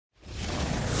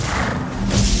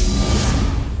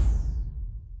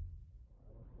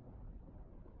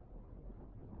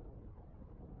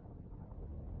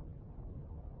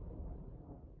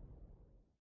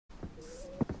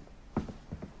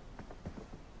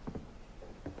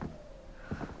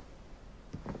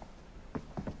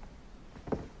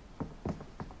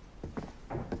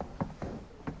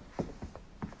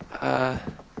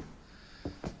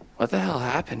What the hell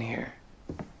happened here?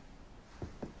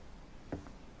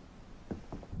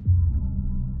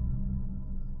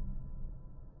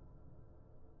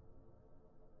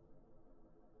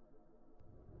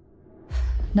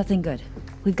 Nothing good.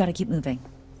 We've got to keep moving.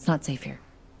 It's not safe here.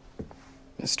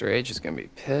 Mr. H is gonna be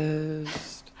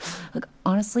pissed. Look,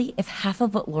 honestly, if half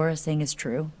of what Laura's saying is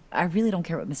true, I really don't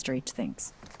care what Mr. H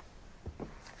thinks.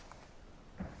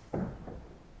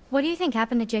 What do you think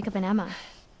happened to Jacob and Emma?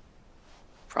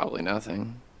 Probably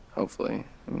nothing. Hopefully.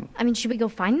 I mean, should we go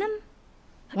find them?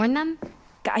 Warn them?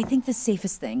 I think the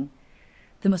safest thing,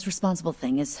 the most responsible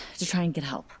thing, is to try and get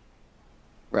help.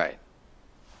 Right.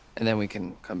 And then we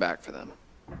can come back for them.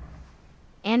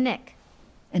 And Nick.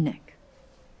 And Nick.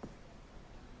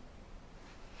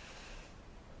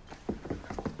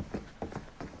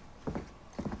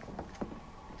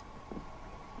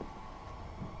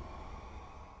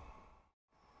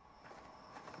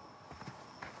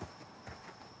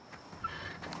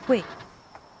 Wait.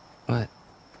 What?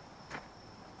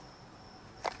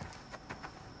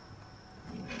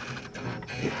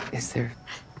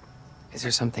 Is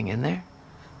there something in there?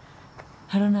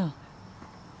 I don't know.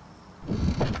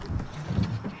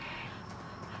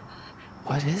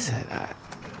 What is it?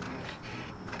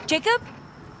 Jacob?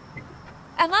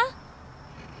 Emma?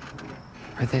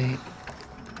 Are they...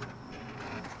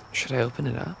 Should I open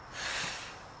it up?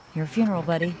 Your funeral,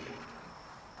 buddy.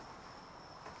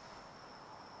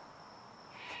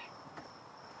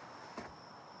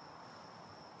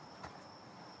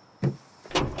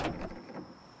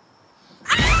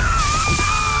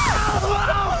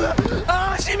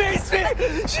 She maced me!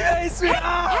 She maced me!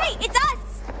 Hey, it's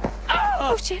us!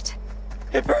 Oh, shit.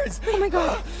 It burns! Oh, my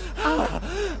God.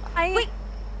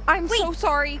 I'm so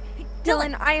sorry.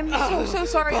 Dylan, I am so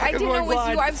sorry. I didn't know it was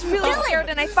you. I was really scared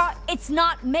and I thought... It's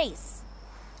not mace.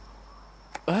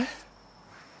 What?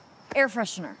 Air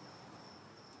freshener.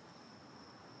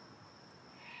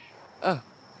 Oh.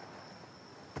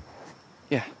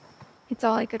 Yeah. It's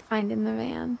all I could find in the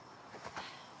van.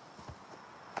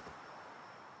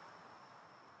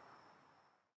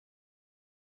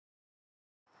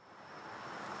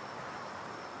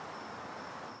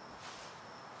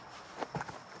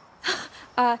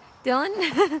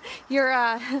 Dylan, you're,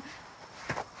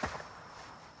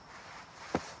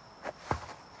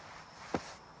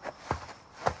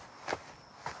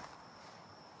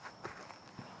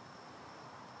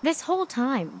 This whole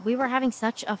time, we were having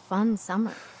such a fun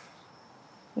summer.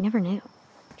 We never knew.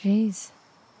 Jeez.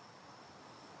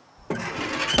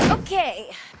 Okay.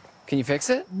 Can you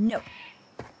fix it? No.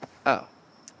 Oh.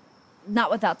 Not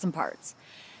without some parts.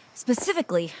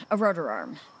 Specifically, a rotor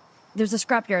arm. There's a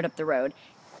scrapyard up the road.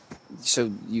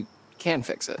 So you can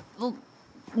fix it? Well,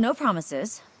 no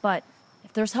promises, but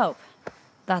if there's hope,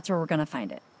 that's where we're gonna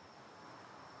find it.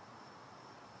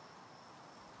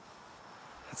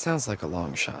 That sounds like a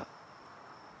long shot.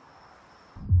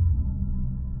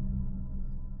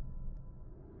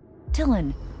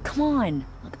 Dylan, come on.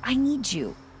 Look, I need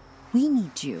you. We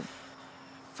need you.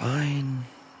 Fine.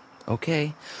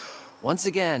 Okay. Once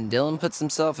again, Dylan puts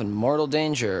himself in mortal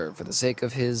danger for the sake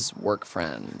of his work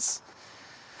friends.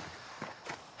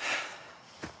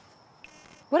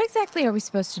 what exactly are we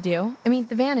supposed to do? I mean,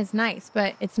 the van is nice,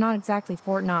 but it's not exactly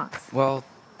Fort Knox. Well,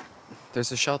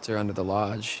 there's a shelter under the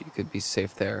lodge. You could be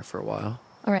safe there for a while.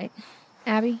 All right.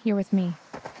 Abby, you're with me.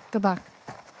 Good luck.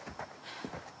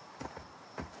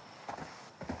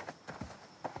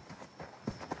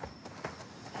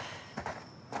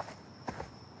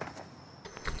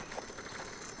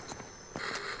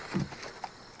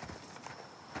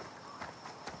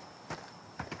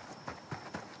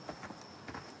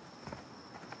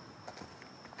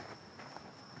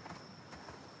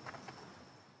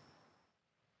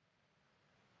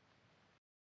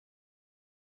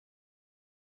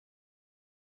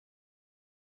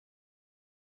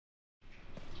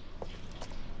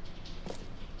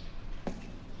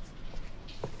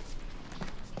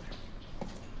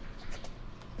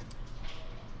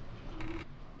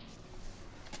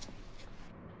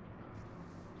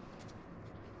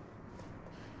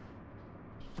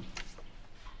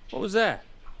 What was that?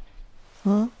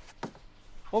 Huh?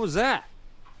 What was that?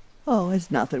 Oh, it's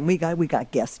nothing. We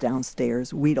got guests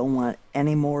downstairs. We don't want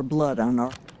any more blood on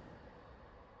our